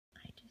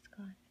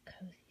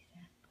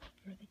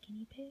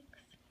guinea pigs.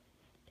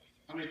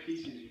 How many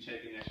pieces are you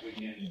taking next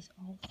weekend? He is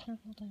all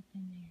snuggled up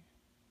in there.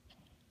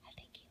 I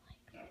think he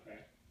likes it. Okay.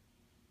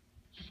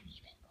 He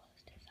even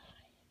closed his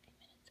eye a few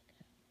minutes ago.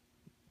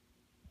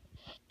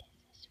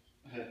 That's a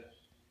sweet boy.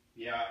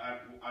 Yeah,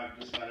 I've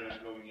decided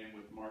I'm going in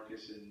with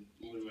Marcus and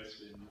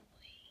Lewis,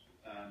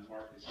 and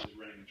Marcus is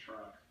renting a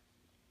truck.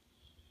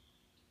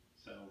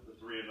 So the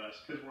three of us,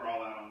 because we're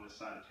all out on this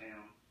side of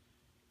town,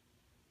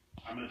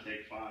 I'm going to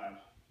take 5.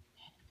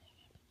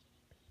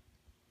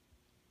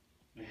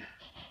 Yeah.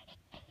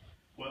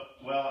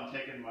 Well, I'm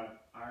taking my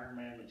Iron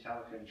Man,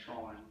 Metallica, and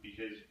Tron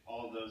because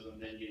all of those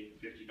I'm then getting a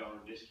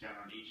 $50 discount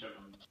on each of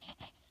them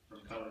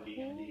from Color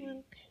D&D.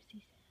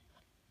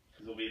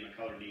 Because they'll be in the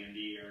Color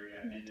D&D area.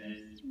 And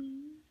then,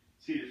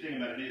 see, the thing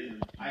about it is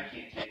I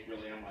can't take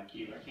really, I'm like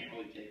you, I can't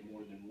really take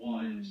more than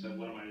one. So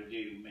what am I going to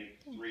do?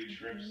 Make 3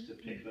 trips to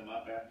pick them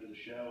up after the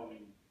show? I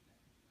mean,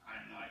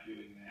 I'm not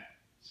doing that.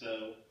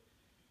 So,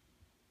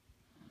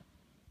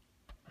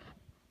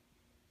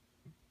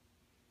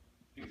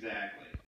 exactly.